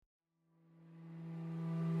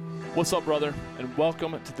What's up, brother, and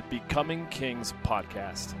welcome to the Becoming Kings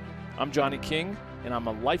podcast. I'm Johnny King, and I'm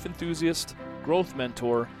a life enthusiast, growth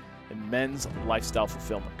mentor, and men's lifestyle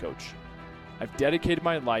fulfillment coach. I've dedicated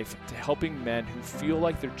my life to helping men who feel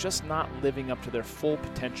like they're just not living up to their full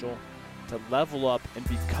potential to level up and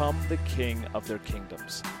become the king of their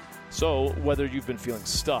kingdoms. So, whether you've been feeling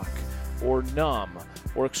stuck, or numb,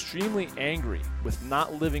 or extremely angry with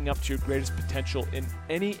not living up to your greatest potential in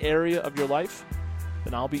any area of your life,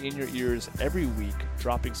 then I'll be in your ears every week,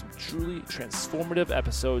 dropping some truly transformative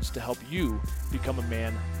episodes to help you become a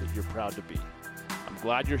man that you're proud to be. I'm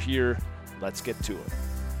glad you're here. Let's get to it.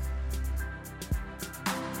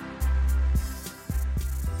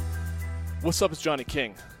 What's up, it's Johnny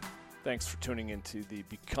King. Thanks for tuning into the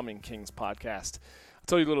Becoming Kings podcast. I'll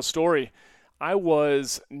tell you a little story. I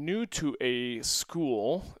was new to a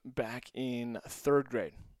school back in third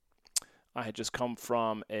grade. I had just come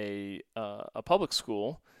from a public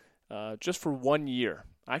school just for 1 year.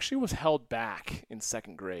 I actually was held back in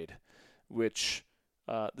second grade, which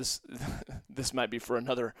this might be for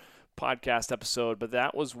another podcast episode, but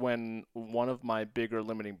that was when one of my bigger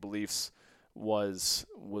limiting beliefs was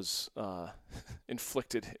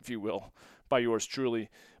inflicted, if you will, by yours truly.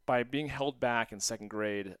 By being held back in second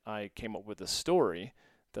grade, I came up with a story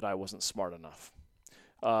that I wasn't smart enough.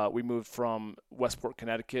 We moved from Westport,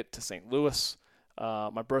 Connecticut to St. Louis.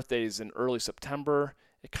 My birthday is in early September.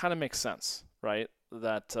 It kind of makes sense, right?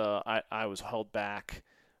 That I was held back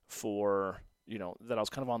for, that I was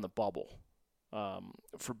kind of on the bubble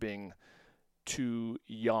for being too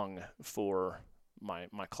young for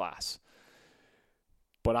my class.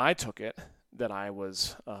 But I took it that I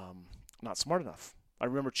was not smart enough. I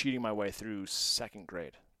remember cheating my way through second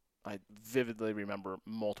grade. I vividly remember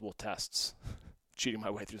multiple tests cheating my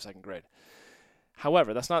way through second grade.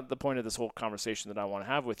 However, that's not the point of this whole conversation that I want to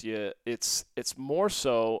have with you. It's more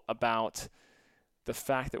so about the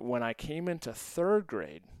fact that when I came into third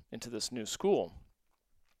grade, into this new school,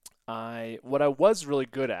 what I was really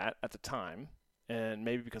good at the time, and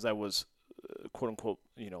maybe because I was quote unquote,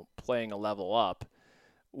 playing a level up,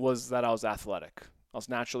 was that I was athletic. I was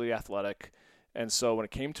naturally athletic. And so when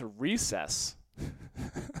it came to recess,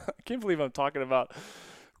 I can't believe I'm talking about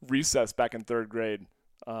recess back in third grade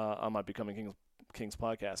on my Becoming Kings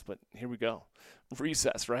podcast, but here we go.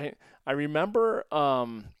 Recess, right? I remember I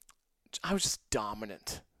was just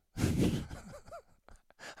dominant.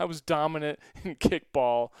 I was dominant in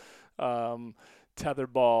kickball,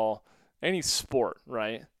 tetherball, any sport,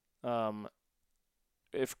 right?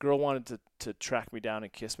 If a girl wanted to track me down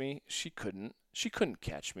and kiss me, she couldn't. She couldn't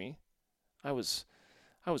catch me. I was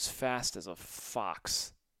fast as a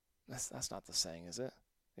fox. That's not the saying, is it?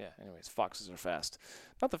 Yeah, anyways, foxes are fast.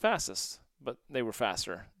 Not the fastest, but they were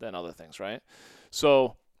faster than other things, right?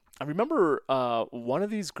 So I remember one of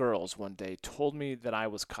these girls one day told me that I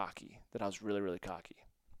was cocky, that I was really, really cocky.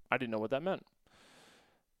 I didn't know what that meant,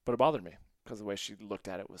 but it bothered me because the way she looked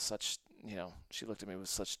at it was such, she looked at me with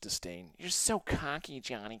such disdain. You're so cocky,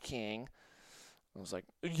 Johnny King. I was like,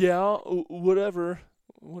 yeah, whatever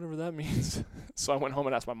that means. So I went home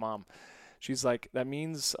and asked my mom. She's like, that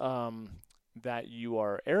means that you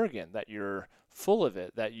are arrogant, that you're full of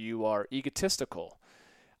it, that you are egotistical.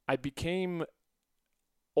 I became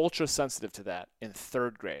ultra sensitive to that in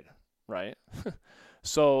third grade, right?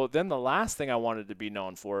 So then the last thing I wanted to be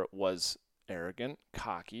known for was arrogant,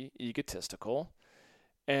 cocky, egotistical.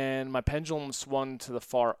 And my pendulum swung to the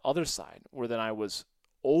far other side, where then I was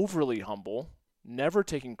overly humble, never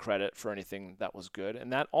taking credit for anything that was good.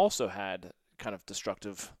 And that also had kind of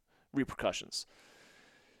destructive repercussions.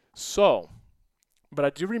 So, but I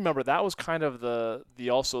do remember that was kind of the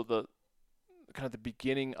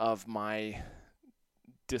beginning of my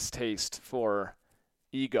distaste for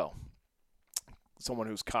ego, someone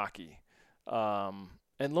who's cocky. And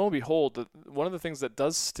lo and behold, one of the things that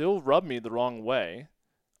does still rub me the wrong way,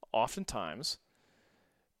 oftentimes,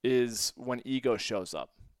 is when ego shows up.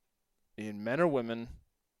 In men or women,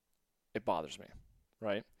 it bothers me,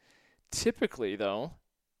 right? Typically, though,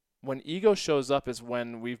 when ego shows up is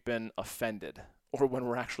when we've been offended or when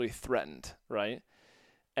we're actually threatened, right?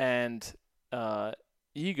 And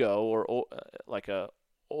ego, or like a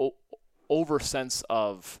over sense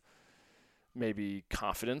of maybe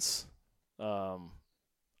confidence,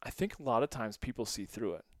 I think a lot of times people see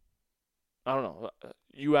through it. I don't know.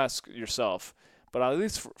 You ask yourself. But at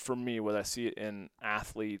least for me, whether I see it in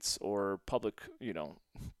athletes or public,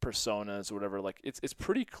 personas or whatever, like it's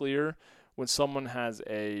pretty clear when someone has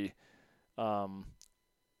a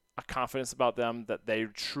confidence about them that they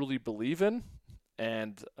truly believe in,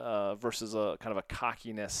 and versus a kind of a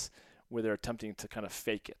cockiness where they're attempting to kind of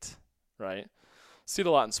fake it, right? See it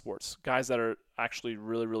a lot in sports. Guys that are actually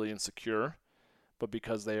really, really insecure, but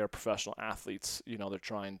because they are professional athletes, they're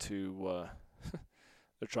trying to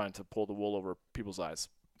pull the wool over people's eyes.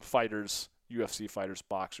 Fighters, UFC fighters,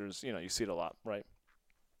 boxers, you see it a lot, right?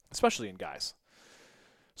 Especially in guys.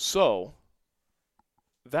 So,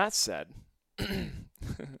 that said,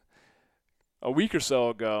 a week or so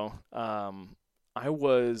ago, I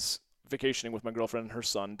was vacationing with my girlfriend and her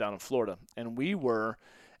son down in Florida, and we were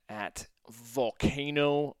at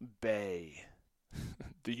Volcano Bay,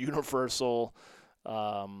 the Universal,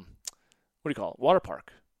 what do you call it? Water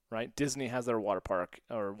park, right? Disney has their water park,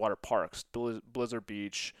 or water parks, Blizzard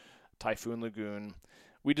Beach, Typhoon Lagoon.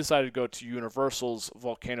 We decided to go to Universal's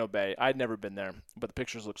Volcano Bay. I'd never been there, but the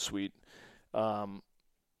pictures look sweet. My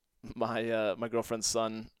girlfriend's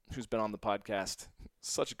son, who's been on the podcast,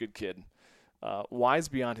 such a good kid, wise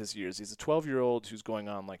beyond his years. He's a 12-year-old who's going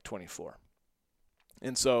on like 24.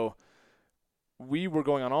 And so we were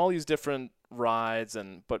going on all these different rides,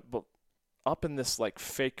 but up in this like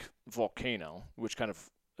fake volcano, which kind of,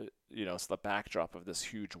 it's the backdrop of this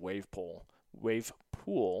huge wave pool.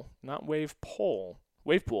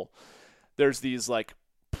 There's these like,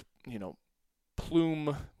 plume,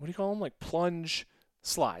 what do you call them? Like plunge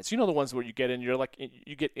slides. The ones where you get in,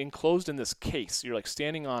 you get enclosed in this case. You're like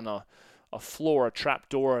standing on a floor, a trap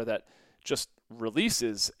door that just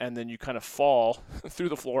releases, and then you kind of fall through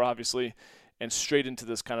the floor, obviously, and straight into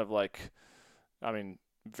this kind of like,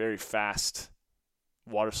 very fast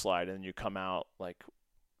water slide, and you come out like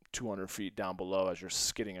 200 feet down below as you're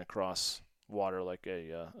skidding across water like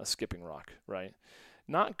a skipping rock, right?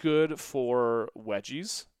 Not good for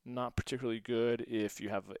wedgies. Not particularly good if you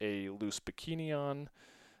have a loose bikini on.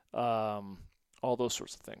 All those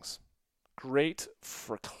sorts of things. Great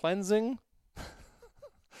for cleansing.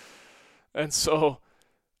 And so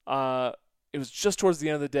it was just towards the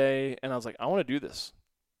end of the day, and I was like, I want to do this.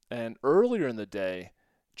 And earlier in the day,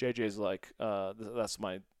 JJ's like, that's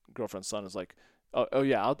my girlfriend's son, is like, oh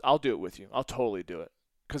yeah, I'll do it with you. I'll totally do it.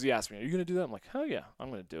 Because he asked me, are you going to do that? I'm like, hell yeah, I'm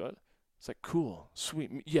going to do it. It's like, cool,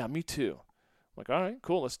 sweet. Yeah, me too. I'm like, all right,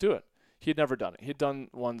 cool, let's do it. He had never done it. He had done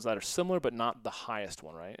ones that are similar, but not the highest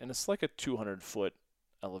one, right? And it's like a 200-foot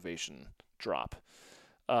elevation drop.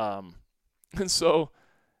 And so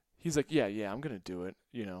he's like, yeah, I'm going to do it,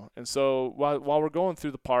 And so while we're going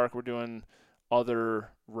through the park, we're doing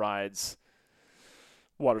other rides,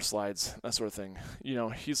 water slides, that sort of thing.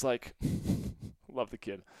 He's like, love the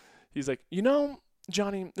kid. He's like,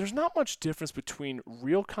 Johnny, there's not much difference between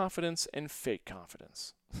real confidence and fake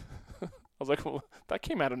confidence. I was like, well, that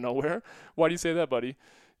came out of nowhere. Why do you say that, buddy?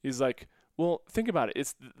 He's like, well, think about it.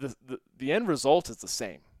 It's the end result is the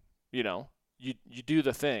same. You do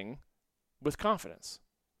the thing with confidence.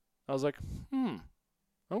 I was like,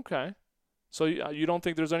 okay. So you don't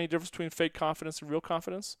think there's any difference between fake confidence and real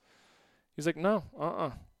confidence? He's like,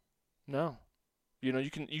 no, no. You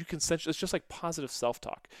can sense, it's just like positive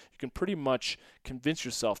self-talk. You can pretty much convince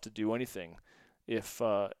yourself to do anything if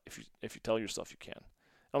you tell yourself you can.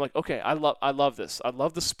 I'm like, okay, I love this. I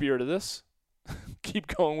love the spirit of this. Keep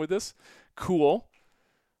going with this. Cool.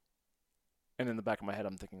 And in the back of my head,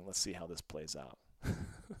 I'm thinking, let's see how this plays out.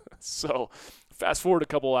 So fast forward a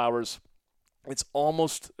couple hours. It's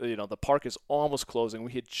almost, the park is almost closing.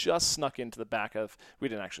 We had just snuck into the back of, we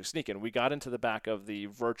didn't actually sneak in. We got into the back of the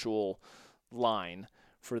virtual line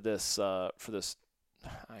for this, I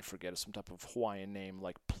forget, it's some type of Hawaiian name,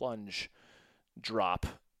 like plunge drop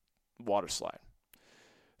water slide.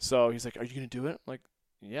 So he's like, are you going to do it? I'm like,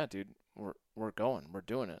 yeah, dude, we're going. We're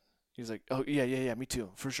doing it. He's like, oh, yeah, me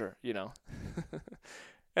too, for sure,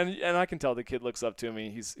 And I can tell the kid looks up to me.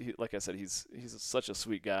 He like I said, he's such a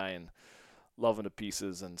sweet guy and love him to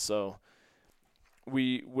pieces. And so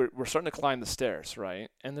we're starting to climb the stairs, right?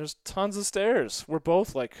 And there's tons of stairs. We're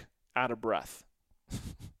both like out of breath.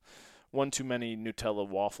 One too many Nutella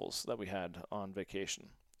waffles that we had on vacation.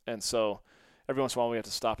 And so every once in a while we have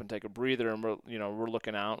to stop and take a breather, and we're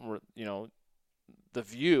looking out, and the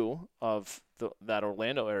view of that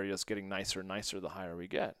Orlando area is getting nicer and nicer the higher we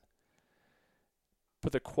get.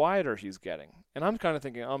 But the quieter he's getting, and I'm kind of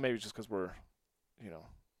thinking, oh, maybe just because we're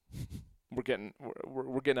getting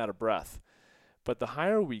out of breath. But the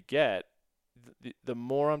higher we get, the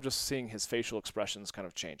more I'm just seeing his facial expressions kind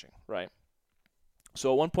of changing, right?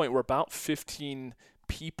 So at one point, we're about 15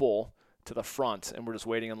 people to the front, and we're just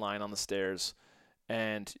waiting in line on the stairs,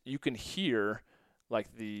 and you can hear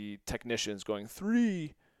like the technicians going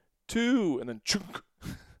 3, 2, and then chunk,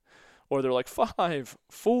 or they're like 5,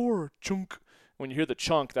 4, chunk. When you hear the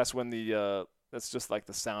chunk, that's when that's just like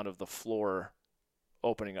the sound of the floor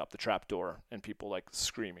opening up, the trap door, and people like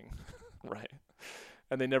screaming, right?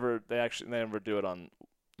 And they never do it on,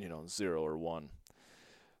 0 or 1.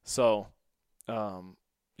 So,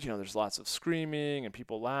 there's lots of screaming and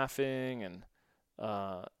people laughing, and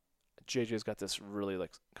JJ's got this really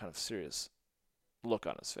like kind of serious look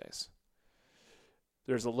on his face.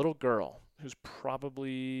 There's a little girl who's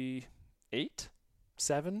probably 8,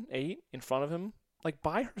 7, 8 in front of him, like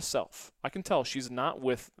by herself. I can tell she's not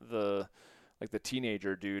with the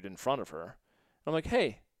teenager dude in front of her. I'm like,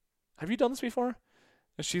 hey, have you done this before?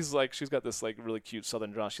 And she's got this like really cute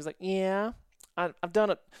southern drawl. She's like, yeah, I've done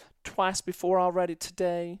it twice before already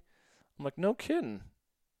today. I'm like, no kidding.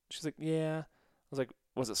 She's like, yeah. I was like,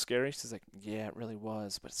 was it scary? She's like, yeah, it really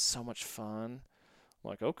was, but it's so much fun. I'm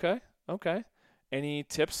like, okay. Any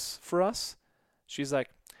tips for us? She's like,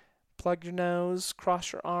 plug your nose,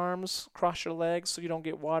 cross your arms, cross your legs so you don't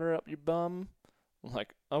get water up your bum. I'm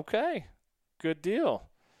like, okay, good deal.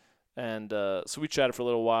 And so we chatted for a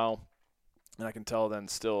little while, and I can tell then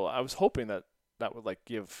still, I was hoping that would like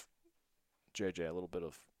give JJ a little bit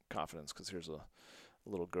of confidence, because here's a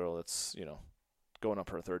little girl that's, going up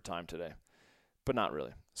her 3rd time today, but not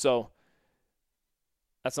really. So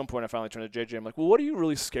at some point I finally turned to JJ. I'm like, well, what are you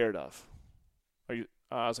really scared of?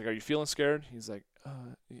 I was like, are you feeling scared? He's like,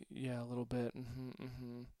 yeah, a little bit.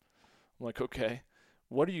 I'm like, okay,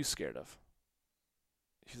 what are you scared of?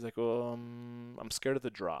 He's like, I'm scared of the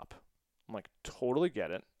drop. I'm like, totally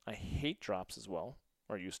get it. I hate drops as well,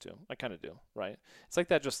 or used to. I kind of do, right? It's like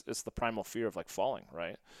that, it's the primal fear of like falling,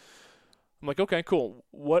 right? I'm like, okay, cool.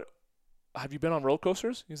 What, have you been on roller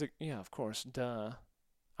coasters? He's like, yeah, of course, duh.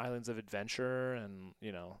 Islands of Adventure and,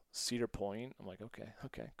 Cedar Point. I'm like, okay,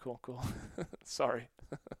 cool. Sorry.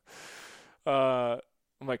 I'm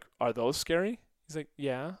like, are those scary? He's like,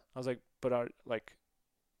 yeah. I was like, but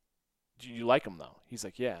do you like them though? He's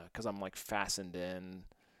like, yeah, because I'm like fastened in.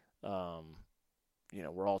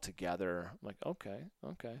 We're all together. I'm like, okay.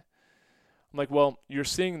 I'm like, well, you're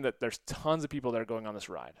seeing that there's tons of people that are going on this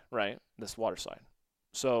ride, right? This water slide.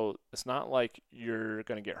 So it's not like you're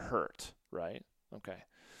going to get hurt, right? Okay.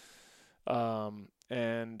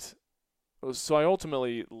 And so I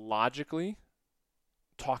ultimately logically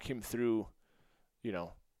talk him through,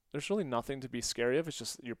 there's really nothing to be scary of. It's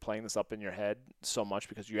just you're playing this up in your head so much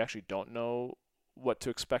because you actually don't know what to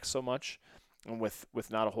expect so much. And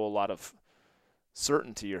with not a whole lot of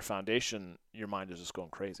certainty or foundation, your mind is just going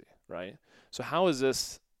crazy, right? So how is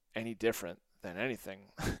this any different than anything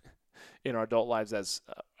in our adult lives as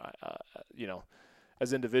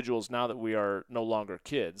individuals now that we are no longer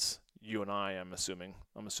kids? You and I, I'm assuming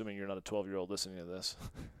you're not a 12-year-old listening to this.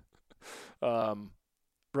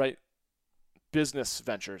 Right? Business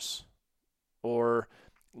ventures, or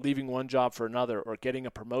leaving one job for another, or getting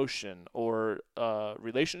a promotion, or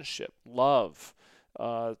relationship, love,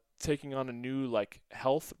 taking on a new like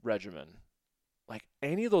health regimen. Like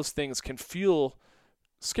any of those things can feel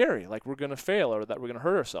scary, like we're going to fail, or that we're going to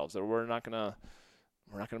hurt ourselves, or we're not going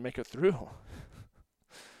to make it through.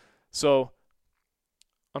 So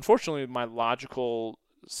unfortunately, my logical,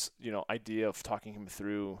 idea of talking him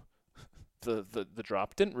through the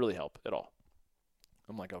drop didn't really help at all.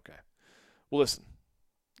 I'm like, okay, well, listen,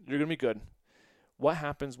 you're going to be good. What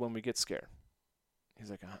happens when we get scared? He's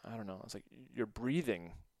like, I don't know. I was like, your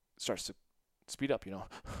breathing starts to speed up, we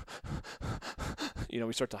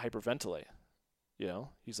start to hyperventilate,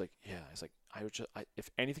 He's like, yeah. He's like, if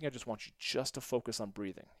anything, I just want you just to focus on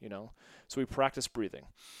breathing, So we practice breathing.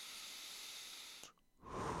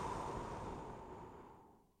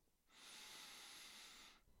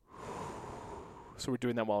 So we're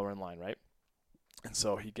doing that while we're in line, right? And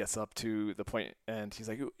so he gets up to the point and he's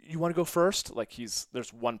like, you want to go first? Like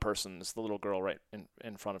there's one person, it's the little girl right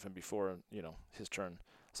in front of him before, his turn.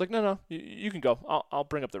 I was like, no, you can go. I'll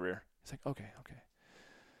bring up the rear. He's like, okay.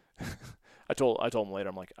 I told him later,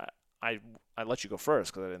 I'm like, I let you go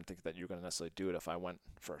first because I didn't think that you were going to necessarily do it if I went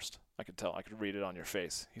first. I could tell. I could read it on your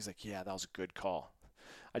face. He's like, yeah, that was a good call.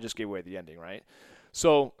 I just gave away the ending, right?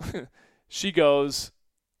 So she goes,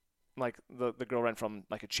 like the girl ran from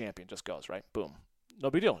like a champion, just goes, right? Boom. No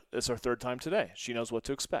big deal. It's her 3rd time today. She knows what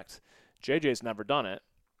to expect. JJ's never done it,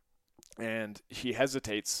 and he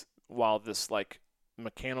hesitates while this like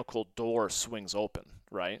mechanical door swings open,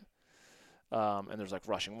 right? And there's like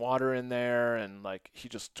rushing water in there, and like he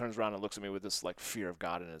just turns around and looks at me with this like fear of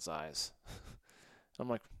God in his eyes. I'm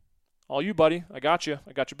like, all you, buddy. I got you.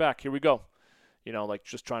 I got your back. Here we go. Like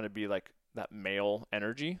just trying to be like that male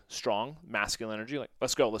energy, strong, masculine energy. Like,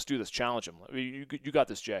 let's go. Let's do this. Challenge him. You got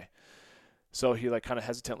this, Jay. So he like kind of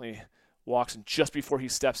hesitantly walks, and just before he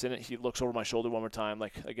steps in it, he looks over my shoulder one more time,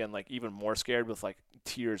 like again, like even more scared with like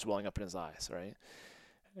tears welling up in his eyes, right?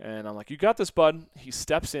 And I'm like, you got this, bud. He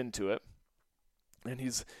steps into it, And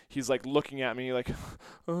he's like looking at me like,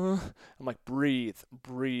 I'm like, breathe.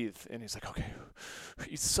 And he's like, okay.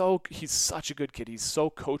 He's such a good kid. He's so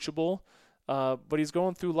coachable, but he's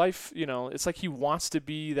going through life. It's like he wants to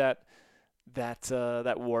be that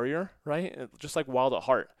warrior, right? Just like Wild at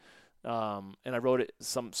Heart. And I wrote it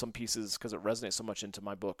some pieces because it resonates so much into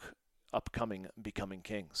my book, upcoming Becoming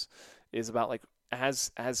Kings, is about like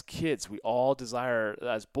as kids, we all desire,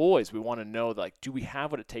 as boys, we want to know, like, do we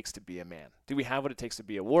have what it takes to be a man? Do we have what it takes to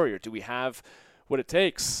be a warrior? Do we have what it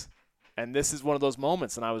takes? And this is one of those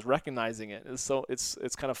moments, and I was recognizing it. And so it's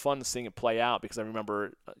kind of fun seeing it play out, because I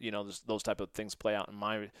remember, those type of things play out in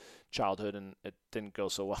my childhood, and it didn't go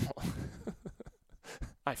so well.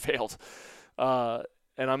 I failed. And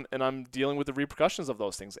I'm dealing with the repercussions of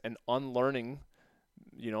those things and unlearning,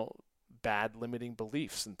 bad limiting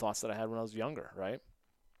beliefs and thoughts that I had when I was younger, right?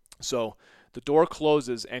 So the door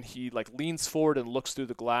closes, and he like leans forward and looks through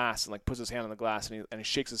the glass and like puts his hand on the glass, and he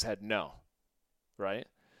shakes his head no, right?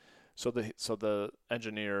 So the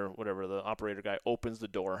engineer, whatever, the operator guy, opens the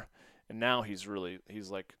door, and now he's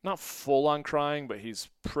like not full on crying, but he's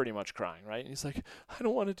pretty much crying, right? And he's like, I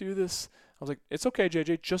don't want to do this. I was like, it's okay,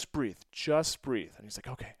 JJ, just breathe. And he's like,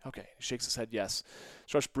 okay. He shakes his head yes,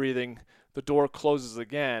 starts breathing. The door closes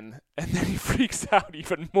again, and then he freaks out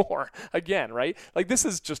even more again, right? Like, this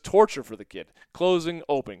is just torture for the kid. Closing,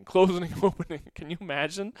 opening. Can you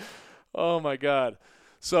imagine? Oh my God.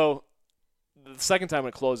 So the second time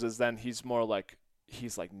it closes, then he's like,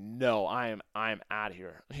 no, I'm out of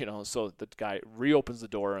here. So the guy reopens the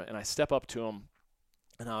door, and I step up to him,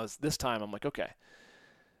 and this time I'm like, okay,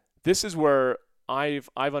 this is where I've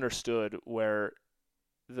understood where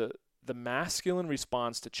the masculine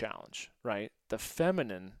responds to challenge, right? The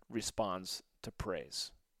feminine responds to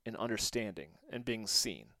praise and understanding and being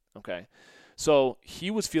seen, okay? So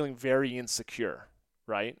he was feeling very insecure,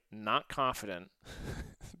 right? Not confident,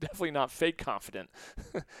 definitely not fake confident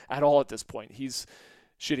at all at this point. He's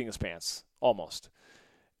shitting his pants, almost.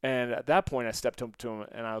 And at that point, I stepped up to him,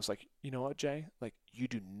 and I was like, you know what, Jay? Like, you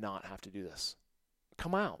do not have to do this.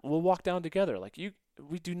 Come out. We'll walk down together. Like,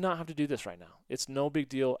 we do not have to do this right now. It's no big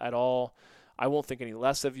deal at all. I won't think any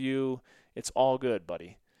less of you. It's all good,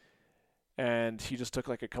 buddy. And he just took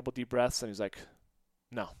like a couple deep breaths, and he's like,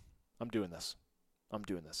 no, I'm doing this.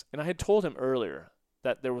 And I had told him earlier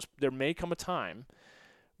that there may come a time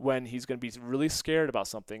when he's going to be really scared about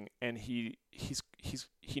something, and he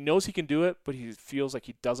knows he can do it, but he feels like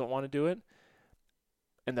he doesn't want to do it.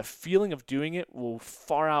 And the feeling of doing it will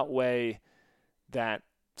far outweigh that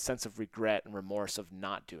sense of regret and remorse of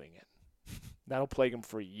not doing it. That'll plague him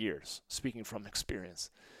for years, speaking from experience.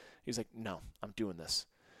 He's like, no, I'm doing this.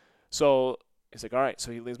 So he's like, all right.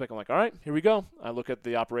 So he leans back. I'm like, all right, here we go. I look at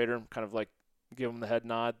the operator, kind of like give him the head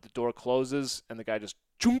nod. The door closes, and the guy just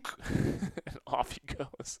chunk, and off he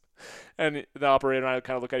goes. And the operator and I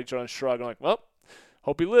kind of look at each other and shrug. I'm like, well,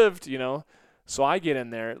 hope he lived, So I get in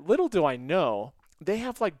there. Little do I know, they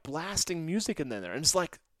have like blasting music in there. And it's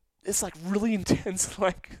like really intense,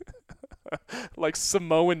 like like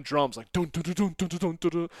Samoan drums, like dun dun dun dun dun dun dun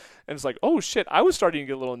dun. And it's like, oh shit, I was starting to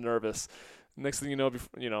get a little nervous. Next thing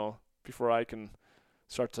you know, before I can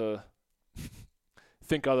start to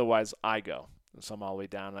think otherwise, I go. So I'm all the way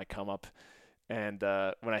down, and I come up, and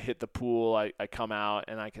when I hit the pool, I come out,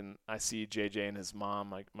 and I see JJ and his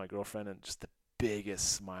mom, my girlfriend, and just the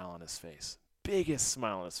biggest smile on his face.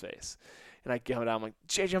 And I get out, I'm like,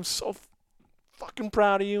 JJ, I'm so fucking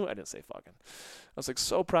proud of you. I didn't say fucking. I was like,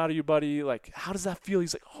 so proud of you, buddy. Like, how does that feel?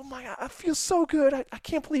 He's like, oh my God, I feel so good. I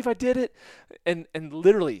can't believe I did it. And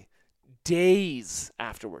literally days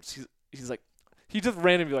afterwards, he's like, he just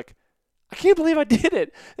randomly like, I can't believe I did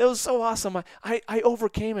it. It was so awesome. I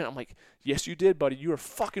overcame it. I'm like, yes, you did, buddy. You're a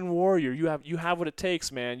fucking warrior. You have what it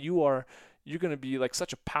takes, man. You're going to be like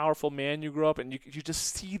such a powerful man. You grow up, and you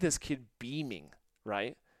just see this kid beaming,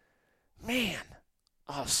 right? Man.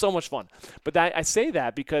 Oh, so much fun. But I say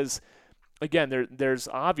that because, again, there's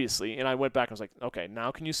obviously, and I went back and was like, okay,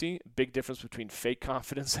 now can you see big difference between fake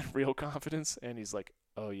confidence and real confidence? And he's like,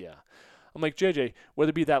 oh yeah. I'm like, JJ,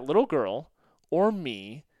 whether it be that little girl or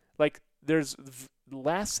me, like there's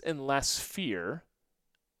less and less fear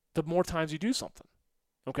the more times you do something.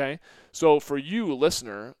 Okay? So for you,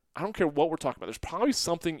 listener, I don't care what we're talking about. There's probably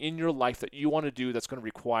something in your life that you want to do that's going to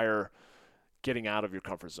require getting out of your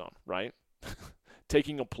comfort zone, right?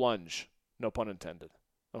 Taking a plunge, no pun intended,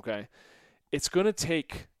 okay? It's going to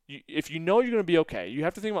take, if you know you're going to be okay, you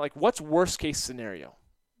have to think about, like, what's worst case scenario?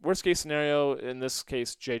 Worst case scenario, in this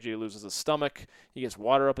case, JJ loses his stomach. He gets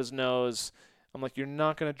water up his nose. I'm like, you're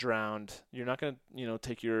not going to drown. You're not going to,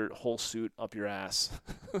 take your whole suit up your ass.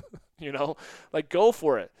 Like, go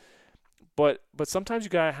for it. But sometimes you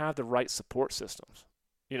got to have the right support systems.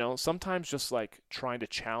 You know, sometimes just like trying to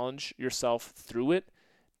challenge yourself through it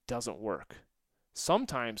doesn't work.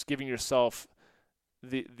 Sometimes giving yourself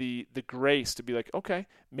the grace to be like, okay,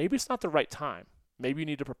 maybe it's not the right time. Maybe you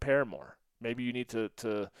need to prepare more. Maybe you need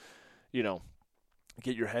to you know,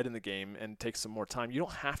 get your head in the game and take some more time. You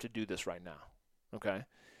don't have to do this right now, okay?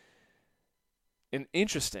 And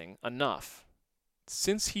interesting enough,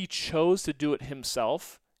 since he chose to do it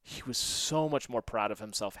himself, he was so much more proud of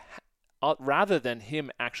himself rather than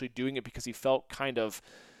him actually doing it because he felt kind of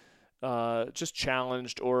just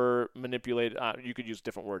challenged or manipulated. You could use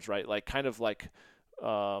different words, right? Like kind of like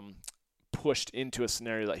pushed into a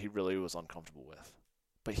scenario that he really was uncomfortable with.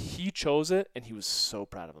 But he chose it, and he was so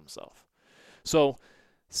proud of himself. So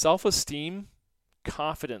self-esteem,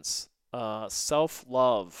 confidence,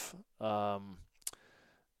 self-love,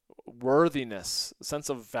 worthiness, a sense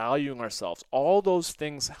of valuing ourselves, all those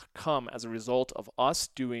things come as a result of us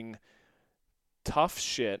doing tough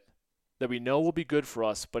shit that we know will be good for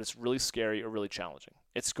us, but it's really scary or really challenging.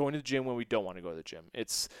 It's going to the gym when we don't want to go to the gym.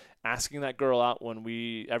 It's asking that girl out when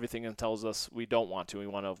everything tells us we don't want to. We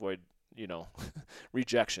want to avoid,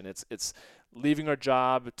 rejection. It's leaving our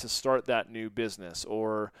job to start that new business,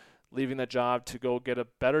 or leaving that job to go get a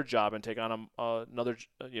better job and take on another,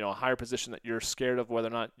 a higher position that you're scared of whether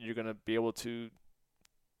or not you're going to be able to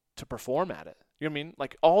perform at it. You know what I mean?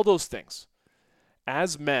 Like all those things.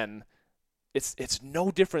 As men, it's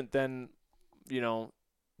no different than,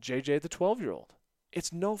 JJ the 12-year-old.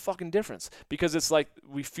 It's no fucking difference, because it's like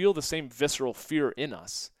we feel the same visceral fear in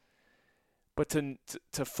us. But to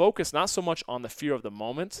focus not so much on the fear of the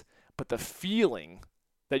moment, but the feeling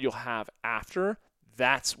that you'll have after,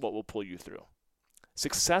 that's what will pull you through.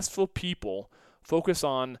 Successful people focus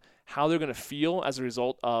on how they're going to feel as a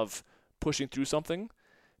result of pushing through something.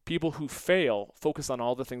 People who fail focus on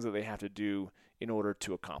all the things that they have to do in order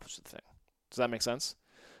to accomplish the thing. Does that make sense?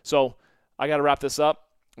 So I got to wrap this up.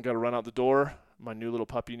 I got to run out the door. My new little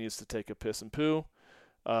puppy needs to take a piss and poo.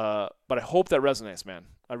 But I hope that resonates, man.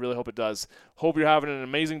 I really hope it does. Hope you're having an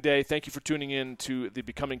amazing day. Thank you for tuning in to the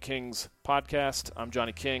Becoming Kings podcast. I'm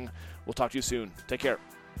Johnny King. We'll talk to you soon. Take care.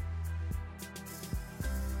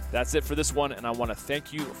 That's it for this one, and I want to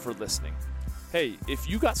thank you for listening. Hey, if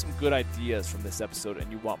you got some good ideas from this episode and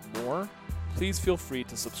you want more, please feel free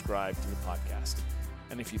to subscribe to the podcast.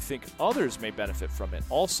 And if you think others may benefit from it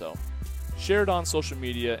also, share it on social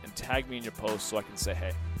media and tag me in your posts so I can say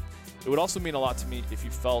hey. It would also mean a lot to me if you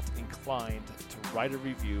felt inclined to write a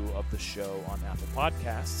review of the show on Apple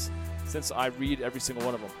Podcasts, since I read every single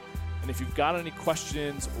one of them. And if you've got any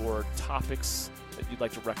questions or topics that you'd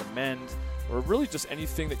like to recommend, or really just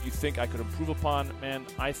anything that you think I could improve upon, man,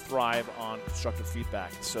 I thrive on constructive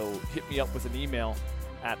feedback. So hit me up with an email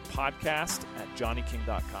at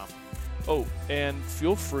podcast@johnnyking.com. Oh, and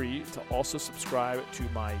feel free to also subscribe to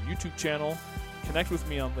my YouTube channel, connect with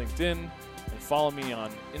me on LinkedIn, and follow me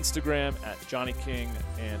on Instagram at Johnny King,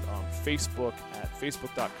 and on Facebook at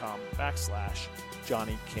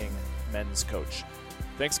facebook.com/Johnny King Men's Coach.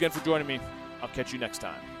 Thanks again for joining me. I'll catch you next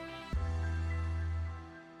time.